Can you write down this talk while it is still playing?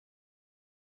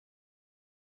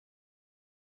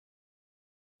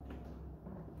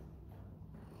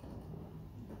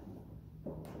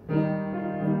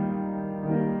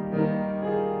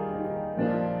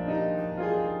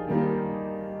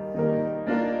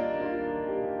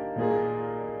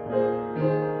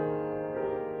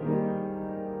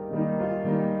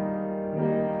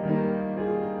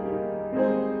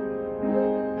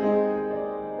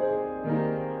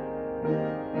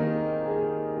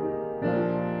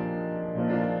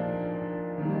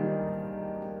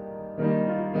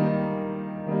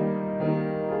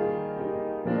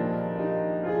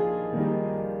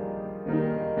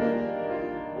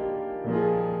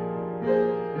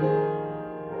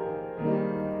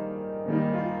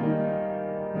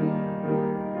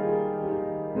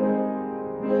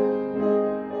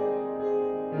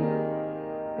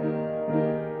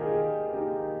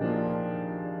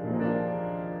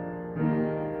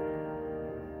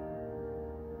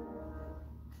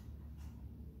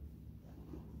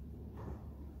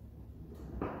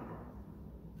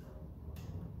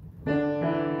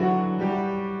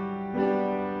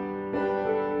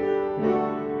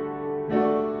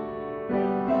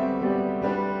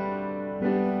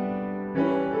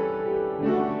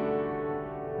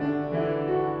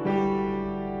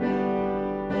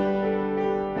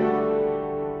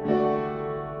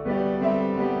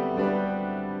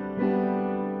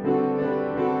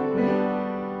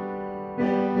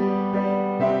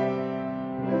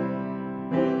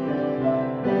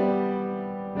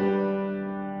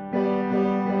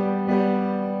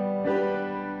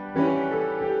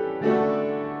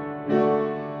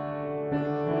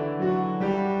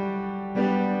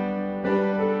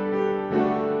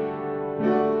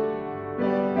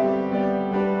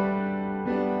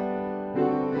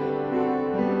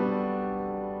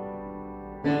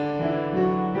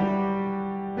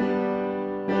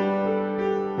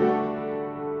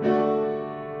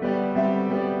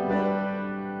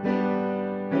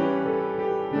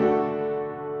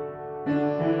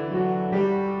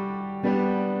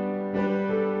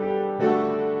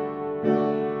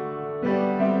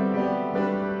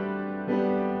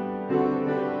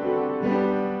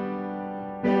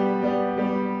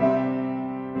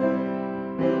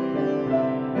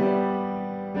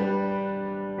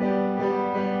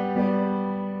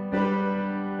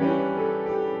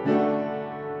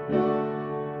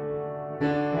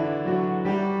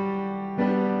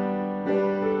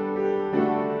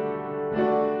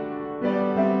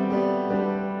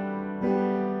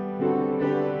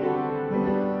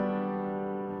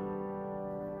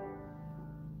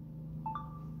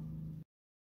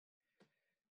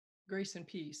Grace and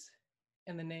peace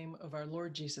in the name of our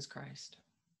Lord Jesus Christ.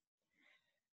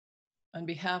 On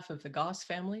behalf of the Goss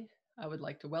family, I would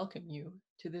like to welcome you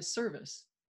to this service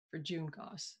for June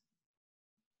Goss.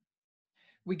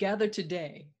 We gather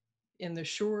today in the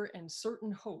sure and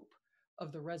certain hope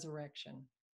of the resurrection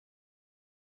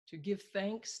to give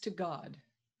thanks to God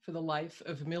for the life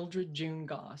of Mildred June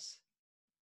Goss,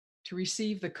 to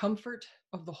receive the comfort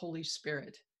of the Holy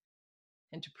Spirit,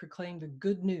 and to proclaim the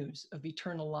good news of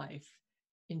eternal life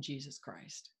in Jesus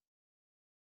Christ.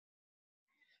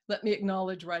 Let me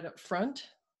acknowledge right up front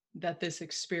that this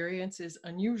experience is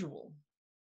unusual.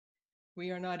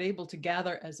 We are not able to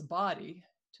gather as a body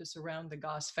to surround the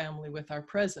Goss family with our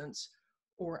presence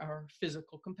or our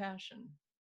physical compassion.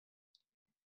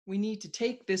 We need to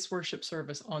take this worship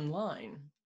service online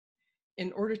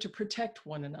in order to protect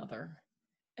one another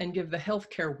and give the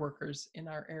healthcare workers in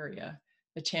our area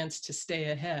a chance to stay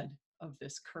ahead of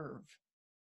this curve.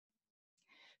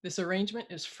 This arrangement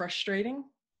is frustrating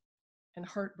and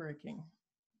heartbreaking.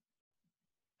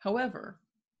 However,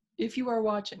 if you are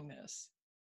watching this,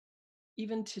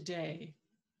 even today,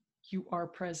 you are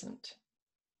present.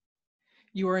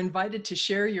 You are invited to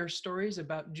share your stories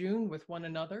about June with one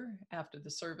another after the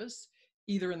service,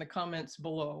 either in the comments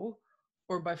below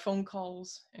or by phone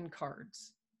calls and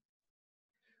cards.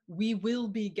 We will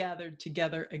be gathered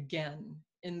together again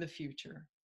in the future,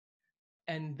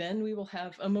 and then we will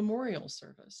have a memorial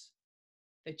service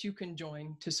that you can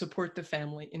join to support the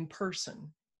family in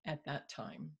person at that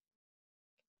time.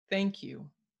 Thank you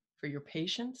for your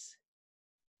patience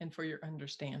and for your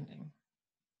understanding.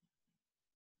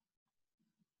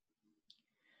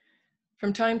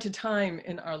 From time to time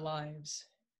in our lives,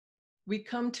 we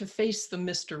come to face the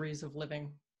mysteries of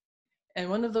living. And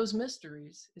one of those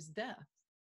mysteries is death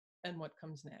and what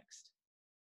comes next.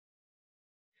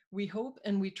 We hope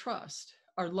and we trust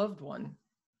our loved one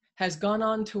has gone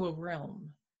on to a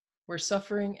realm where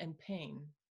suffering and pain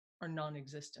are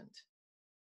non-existent.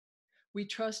 We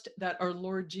trust that our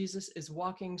Lord Jesus is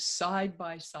walking side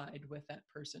by side with that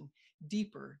person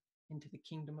deeper into the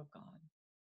kingdom of God.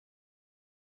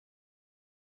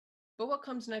 But what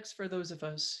comes next for those of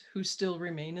us who still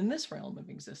remain in this realm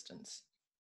of existence?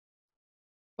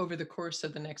 Over the course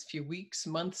of the next few weeks,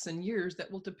 months, and years,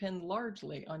 that will depend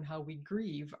largely on how we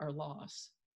grieve our loss.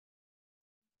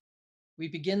 We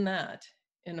begin that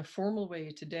in a formal way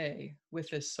today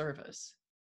with this service,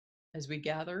 as we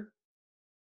gather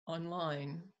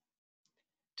online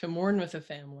to mourn with a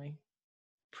family,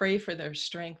 pray for their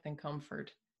strength and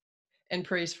comfort, and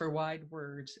praise for wide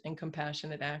words and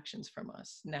compassionate actions from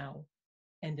us now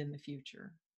and in the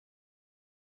future.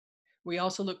 We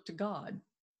also look to God,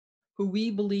 who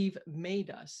we believe made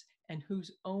us and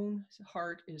whose own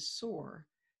heart is sore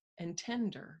and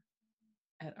tender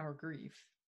at our grief.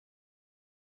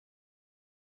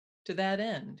 To that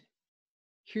end,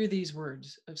 hear these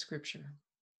words of Scripture.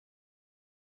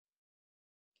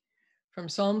 From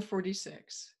Psalm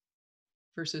 46,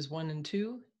 verses 1 and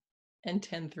 2 and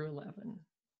 10 through 11.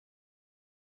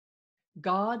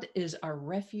 God is our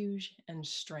refuge and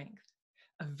strength,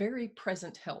 a very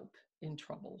present help in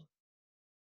trouble.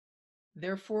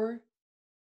 Therefore,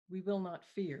 we will not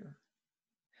fear,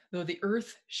 though the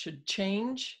earth should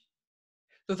change,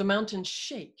 though the mountains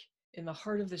shake in the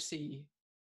heart of the sea,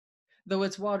 though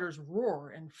its waters roar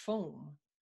and foam,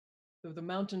 though the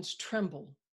mountains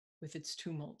tremble with its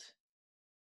tumult.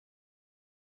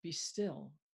 Be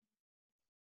still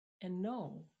and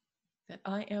know that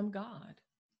I am God.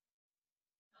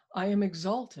 I am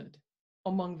exalted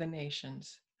among the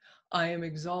nations. I am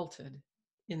exalted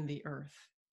in the earth.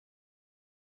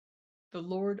 The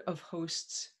Lord of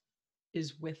hosts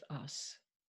is with us.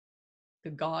 The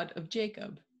God of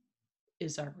Jacob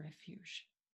is our refuge.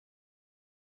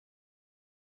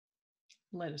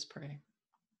 Let us pray.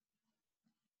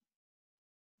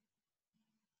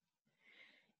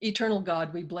 Eternal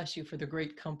God, we bless you for the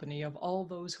great company of all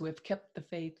those who have kept the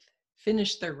faith,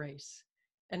 finished their race,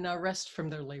 and now rest from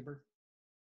their labor.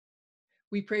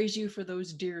 We praise you for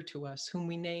those dear to us whom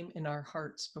we name in our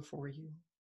hearts before you.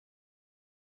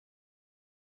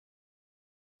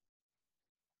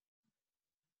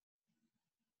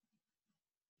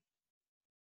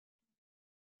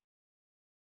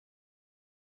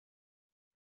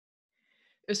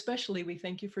 Especially we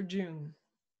thank you for June,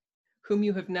 whom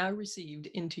you have now received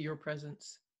into your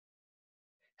presence.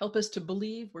 Help us to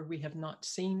believe where we have not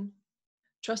seen,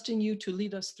 trusting you to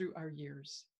lead us through our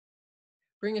years.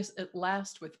 Bring us at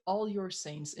last with all your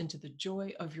saints into the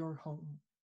joy of your home,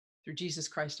 through Jesus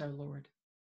Christ our Lord.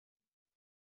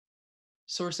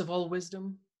 Source of all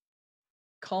wisdom,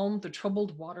 calm the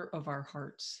troubled water of our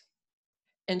hearts,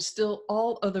 and still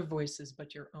all other voices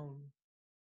but your own,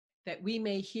 that we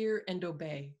may hear and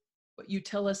obey what you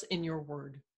tell us in your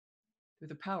word through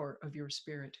the power of your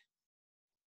Spirit.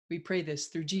 We pray this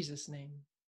through Jesus' name.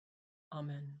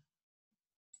 Amen.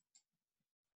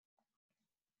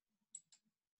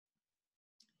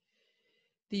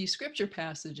 The scripture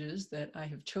passages that I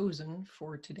have chosen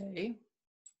for today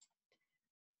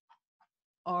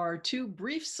are two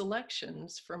brief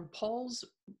selections from Paul's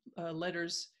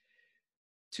letters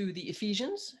to the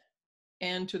Ephesians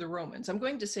and to the Romans. I'm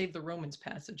going to save the Romans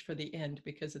passage for the end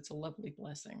because it's a lovely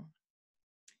blessing.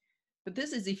 But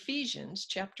this is Ephesians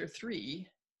chapter 3,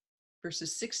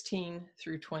 verses 16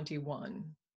 through 21.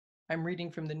 I'm reading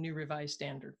from the New Revised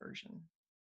Standard Version.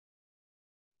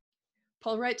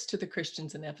 Paul writes to the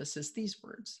Christians in Ephesus these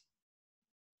words: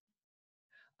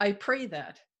 I pray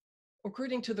that,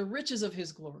 according to the riches of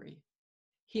his glory,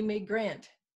 he may grant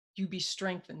you be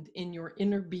strengthened in your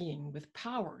inner being with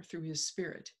power through his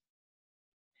Spirit,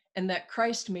 and that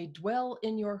Christ may dwell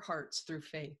in your hearts through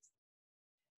faith,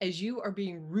 as you are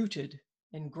being rooted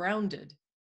and grounded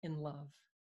in love.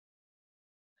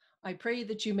 I pray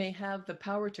that you may have the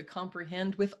power to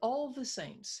comprehend with all the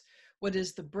saints what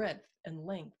is the breadth and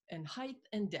length and height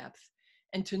and depth,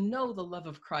 and to know the love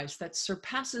of Christ that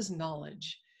surpasses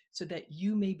knowledge, so that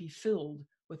you may be filled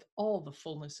with all the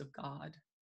fullness of God.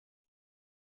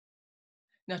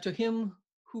 Now to him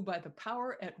who by the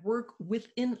power at work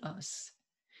within us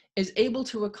is able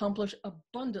to accomplish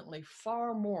abundantly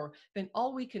far more than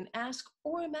all we can ask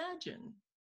or imagine,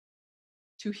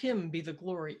 to him be the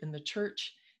glory in the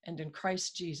church and in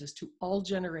Christ Jesus to all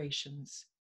generations,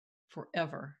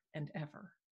 forever and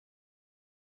ever.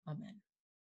 Amen.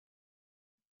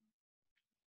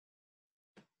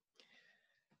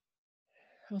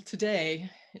 Well, today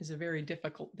is a very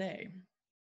difficult day.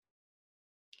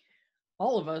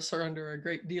 All of us are under a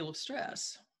great deal of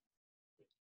stress.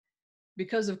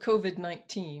 Because of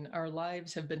COVID-19, our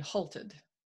lives have been halted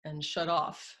and shut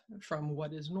off from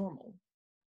what is normal.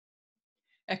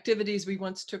 Activities we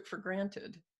once took for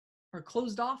granted are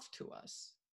closed off to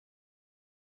us.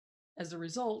 As a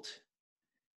result,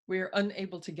 we are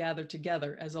unable to gather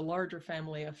together as a larger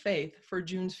family of faith for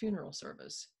June's funeral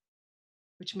service,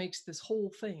 which makes this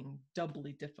whole thing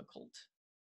doubly difficult.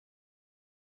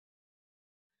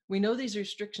 We know these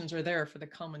restrictions are there for the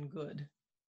common good,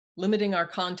 limiting our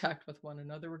contact with one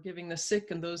another. We're giving the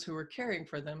sick and those who are caring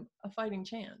for them a fighting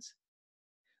chance.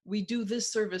 We do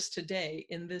this service today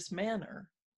in this manner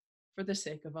for the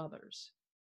sake of others.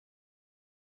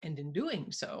 And in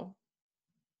doing so,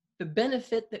 the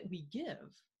benefit that we give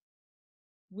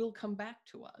will come back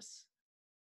to us.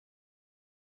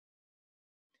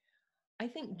 I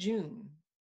think June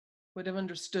would have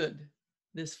understood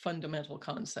this fundamental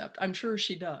concept. I'm sure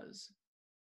she does.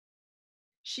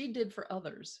 She did for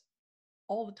others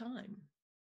all the time.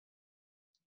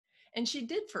 And she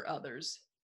did for others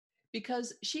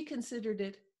because she considered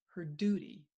it her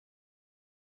duty.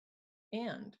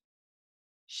 And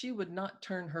she would not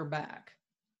turn her back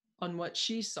on what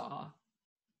she saw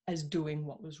as doing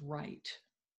what was right.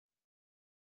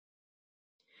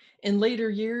 In later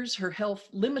years, her health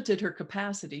limited her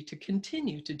capacity to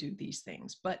continue to do these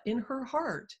things, but in her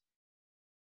heart,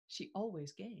 she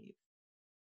always gave.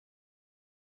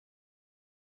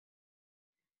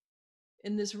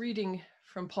 In this reading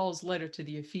from Paul's letter to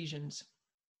the Ephesians,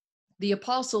 the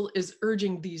apostle is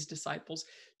urging these disciples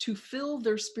to fill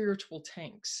their spiritual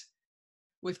tanks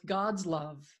with God's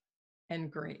love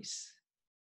and grace.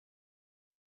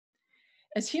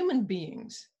 As human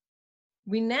beings,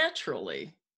 we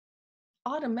naturally,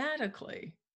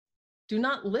 automatically do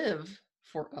not live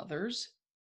for others,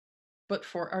 but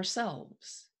for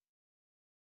ourselves.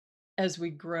 As we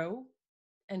grow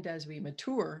and as we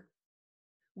mature,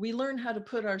 we learn how to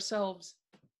put ourselves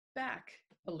back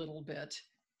a little bit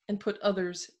and put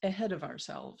others ahead of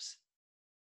ourselves.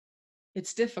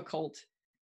 It's difficult.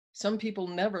 Some people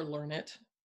never learn it,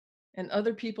 and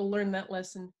other people learn that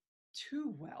lesson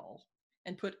too well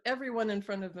and put everyone in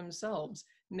front of themselves,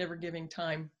 never giving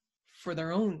time for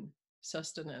their own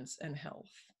sustenance and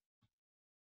health.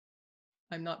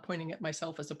 I'm not pointing at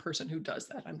myself as a person who does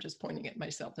that. I'm just pointing at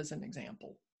myself as an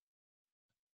example.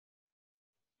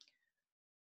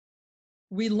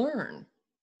 We learn,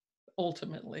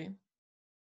 ultimately,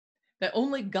 that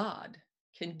only God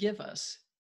can give us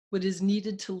what is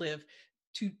needed to live,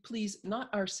 to please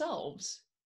not ourselves,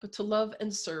 but to love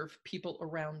and serve people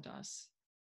around us.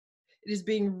 It is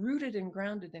being rooted and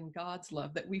grounded in God's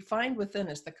love that we find within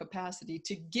us the capacity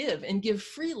to give, and give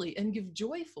freely, and give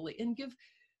joyfully, and give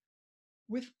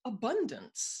with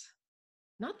abundance,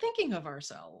 not thinking of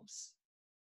ourselves.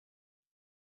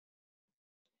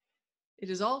 It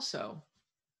is also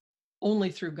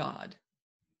only through God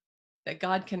that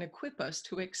God can equip us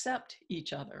to accept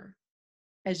each other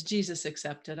as Jesus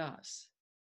accepted us,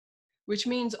 which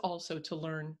means also to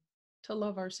learn to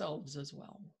love ourselves as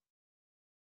well.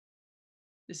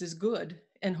 This is good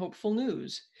and hopeful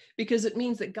news because it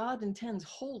means that God intends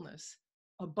wholeness,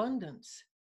 abundance,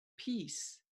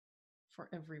 peace for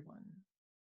everyone.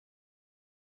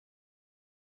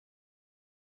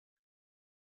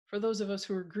 For those of us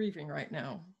who are grieving right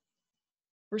now,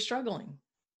 we're struggling.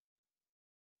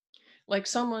 Like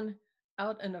someone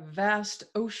out in a vast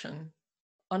ocean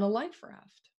on a life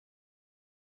raft.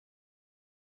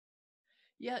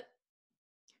 Yet,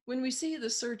 when we see the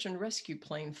search and rescue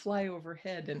plane fly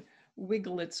overhead and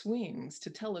wiggle its wings to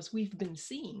tell us we've been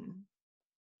seen,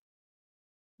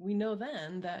 we know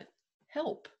then that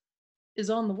help is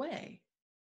on the way.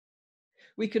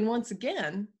 We can once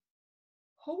again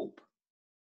hope.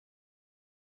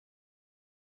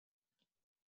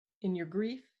 In your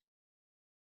grief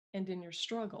and in your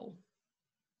struggle,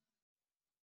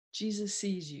 Jesus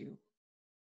sees you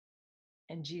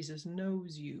and Jesus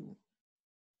knows you.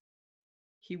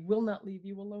 He will not leave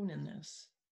you alone in this.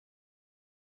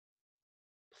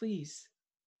 Please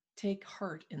take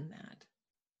heart in that.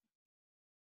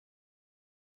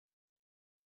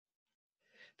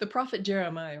 The prophet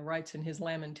Jeremiah writes in his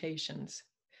Lamentations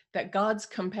that God's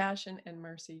compassion and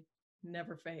mercy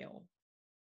never fail.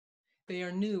 They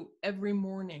are new every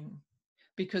morning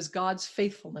because God's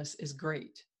faithfulness is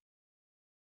great.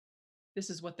 This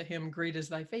is what the hymn Great is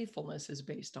Thy Faithfulness is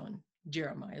based on,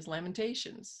 Jeremiah's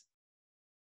Lamentations,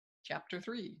 chapter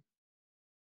 3.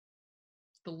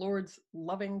 The Lord's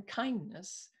loving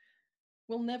kindness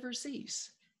will never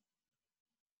cease.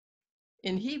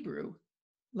 In Hebrew,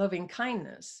 loving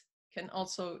kindness can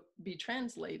also be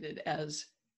translated as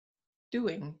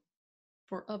doing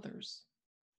for others.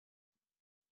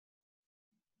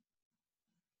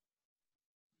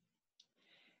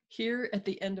 Here at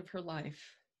the end of her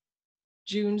life,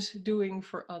 June's doing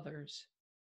for others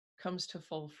comes to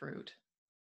full fruit.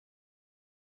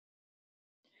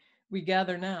 We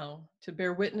gather now to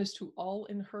bear witness to all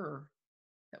in her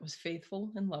that was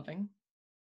faithful and loving,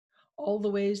 all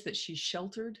the ways that she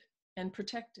sheltered and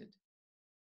protected,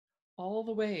 all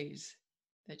the ways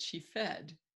that she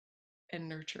fed and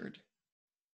nurtured.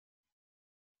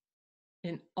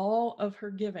 In all of her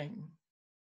giving,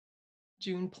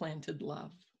 June planted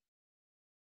love.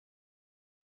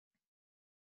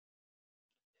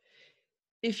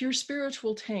 If your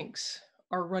spiritual tanks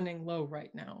are running low right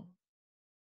now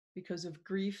because of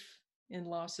grief in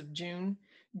loss of June,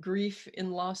 grief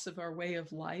in loss of our way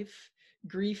of life,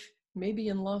 grief maybe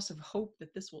in loss of hope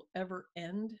that this will ever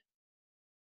end,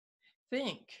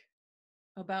 think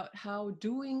about how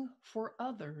doing for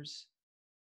others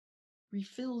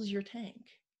refills your tank.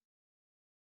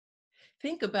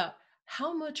 Think about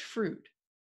how much fruit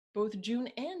both June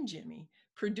and Jimmy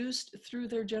produced through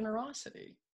their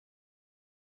generosity.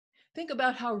 Think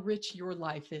about how rich your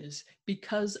life is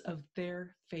because of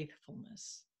their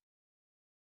faithfulness.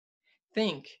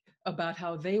 Think about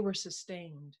how they were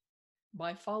sustained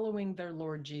by following their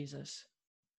Lord Jesus,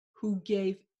 who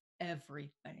gave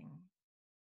everything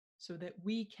so that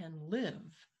we can live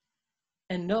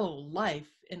and know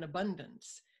life in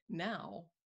abundance now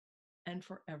and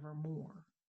forevermore.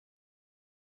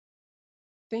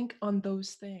 Think on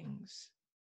those things.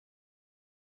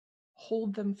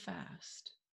 Hold them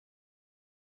fast.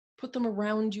 Put them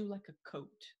around you like a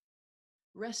coat.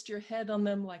 Rest your head on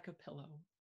them like a pillow.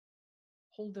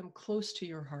 Hold them close to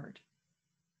your heart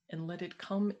and let it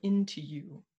come into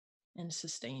you and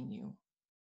sustain you.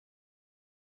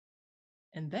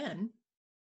 And then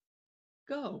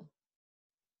go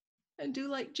and do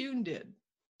like June did.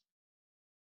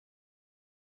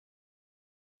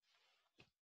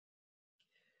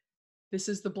 This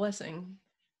is the blessing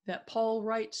that Paul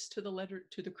writes to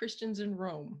the Christians in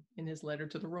Rome in his letter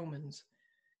to the Romans.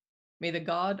 May the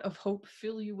God of hope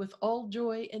fill you with all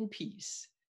joy and peace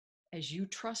as you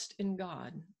trust in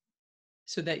God,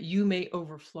 so that you may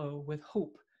overflow with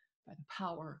hope by the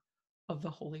power of the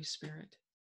Holy Spirit.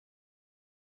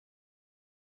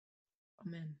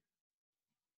 Amen.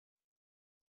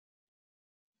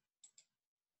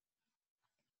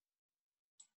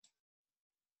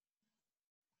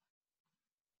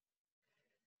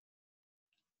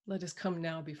 Let us come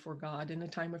now before God in a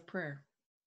time of prayer.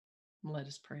 Let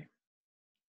us pray.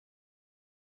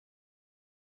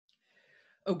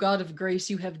 O God of grace,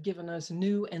 you have given us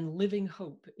new and living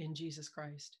hope in Jesus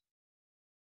Christ.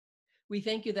 We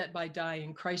thank you that by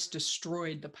dying, Christ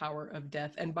destroyed the power of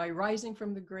death, and by rising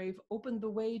from the grave, opened the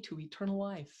way to eternal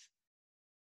life.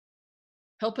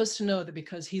 Help us to know that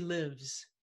because he lives,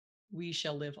 we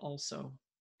shall live also,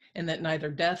 and that neither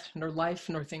death, nor life,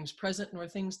 nor things present, nor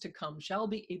things to come shall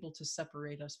be able to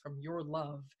separate us from your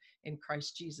love in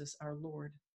Christ Jesus our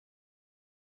Lord.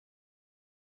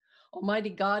 Almighty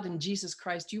God and Jesus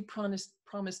Christ, you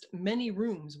promised many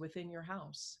rooms within your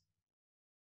house.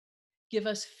 Give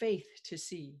us faith to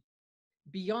see,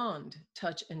 beyond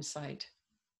touch and sight,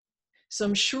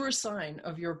 some sure sign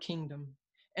of your kingdom,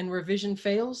 and where vision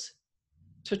fails,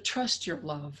 to trust your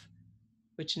love,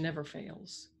 which never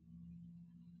fails.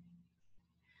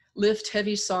 Lift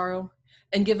heavy sorrow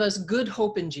and give us good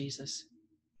hope in Jesus,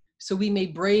 so we may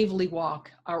bravely walk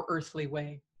our earthly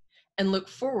way and look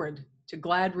forward to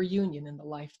glad reunion in the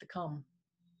life to come.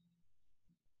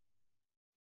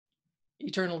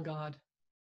 Eternal God,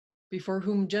 before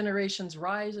whom generations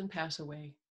rise and pass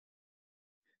away,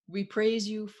 we praise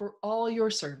you for all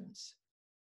your servants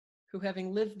who,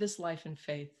 having lived this life in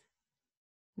faith,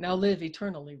 now live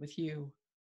eternally with you.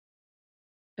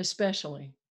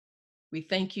 Especially, we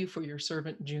thank you for your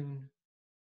servant June,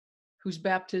 whose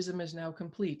baptism is now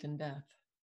complete in death.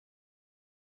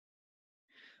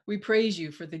 We praise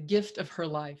you for the gift of her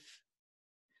life,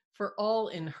 for all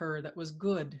in her that was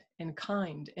good and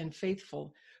kind and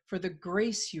faithful, for the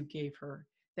grace you gave her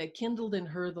that kindled in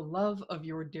her the love of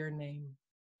your dear name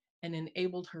and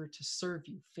enabled her to serve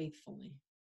you faithfully.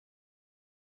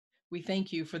 We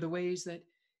thank you for the ways that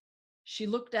she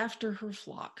looked after her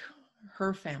flock,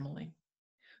 her family,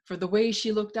 for the way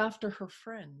she looked after her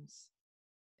friends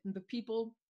and the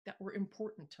people that were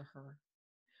important to her.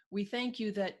 We thank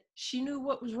you that she knew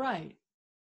what was right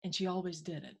and she always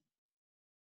did it.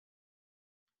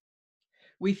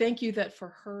 We thank you that for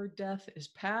her death is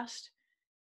past,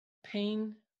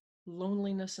 pain,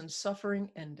 loneliness, and suffering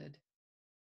ended,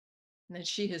 and that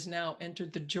she has now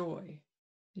entered the joy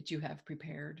that you have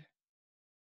prepared.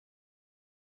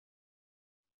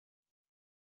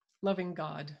 Loving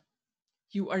God,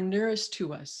 you are nearest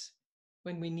to us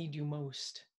when we need you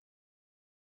most.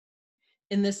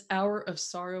 In this hour of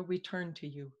sorrow, we turn to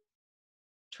you,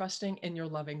 trusting in your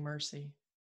loving mercy.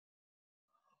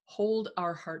 Hold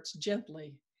our hearts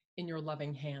gently in your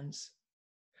loving hands.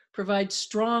 Provide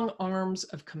strong arms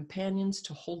of companions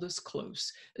to hold us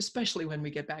close, especially when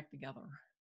we get back together.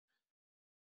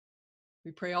 We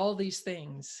pray all these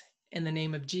things in the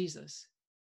name of Jesus,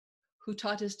 who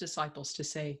taught his disciples to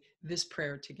say this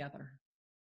prayer together.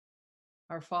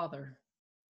 Our Father,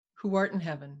 who art in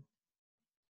heaven,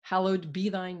 hallowed be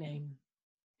thy name.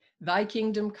 Thy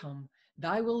kingdom come,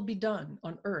 thy will be done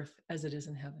on earth as it is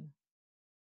in heaven.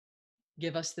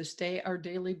 Give us this day our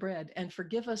daily bread, and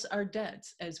forgive us our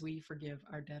debts as we forgive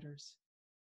our debtors.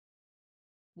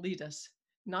 Lead us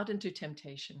not into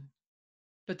temptation,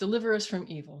 but deliver us from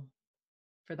evil.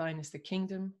 For thine is the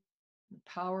kingdom, the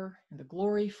power, and the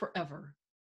glory forever.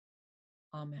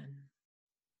 Amen.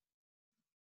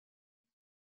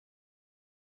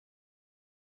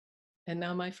 And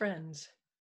now, my friends,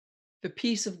 the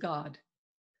peace of God,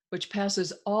 which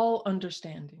passes all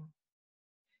understanding,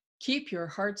 keep your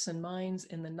hearts and minds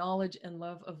in the knowledge and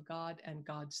love of God and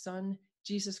God's Son,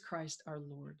 Jesus Christ our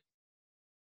Lord.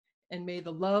 And may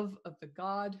the love of the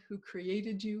God who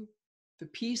created you, the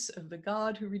peace of the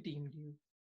God who redeemed you,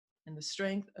 and the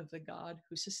strength of the God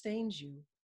who sustains you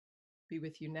be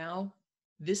with you now,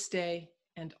 this day,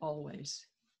 and always.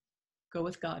 Go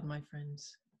with God, my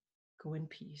friends. Go in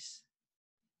peace.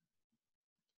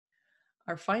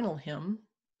 Our final hymn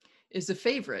is a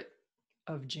favorite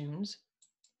of June's.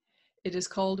 It is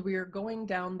called We Are Going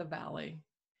Down the Valley.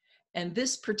 And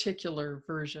this particular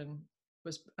version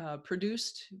was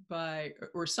produced by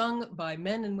or sung by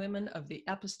men and women of the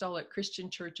Apostolic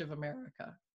Christian Church of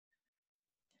America.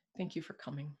 Thank you for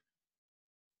coming.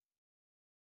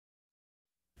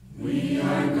 We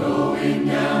are going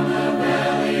down the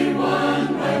valley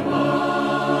one by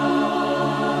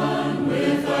one,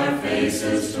 with our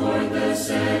faces toward the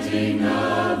setting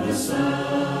of the sun.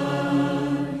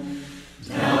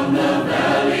 Down the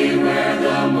valley where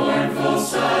the mournful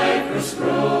cypress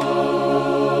grows,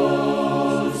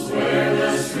 where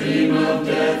the stream of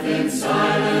death in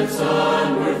silence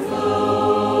onward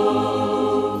flows.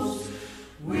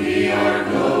 We are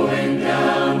going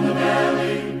down the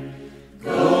valley,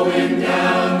 going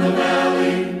down the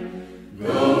valley,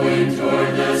 going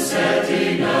toward the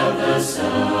setting of the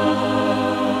sun.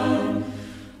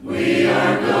 We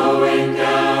are going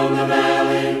down the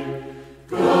valley,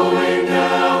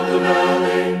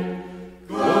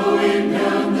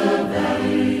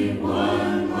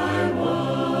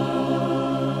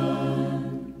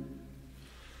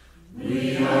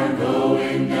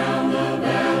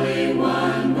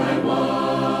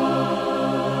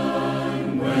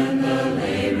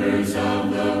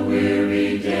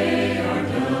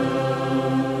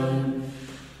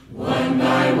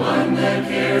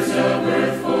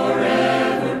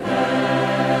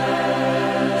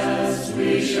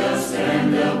 shall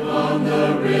stand upon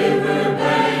the river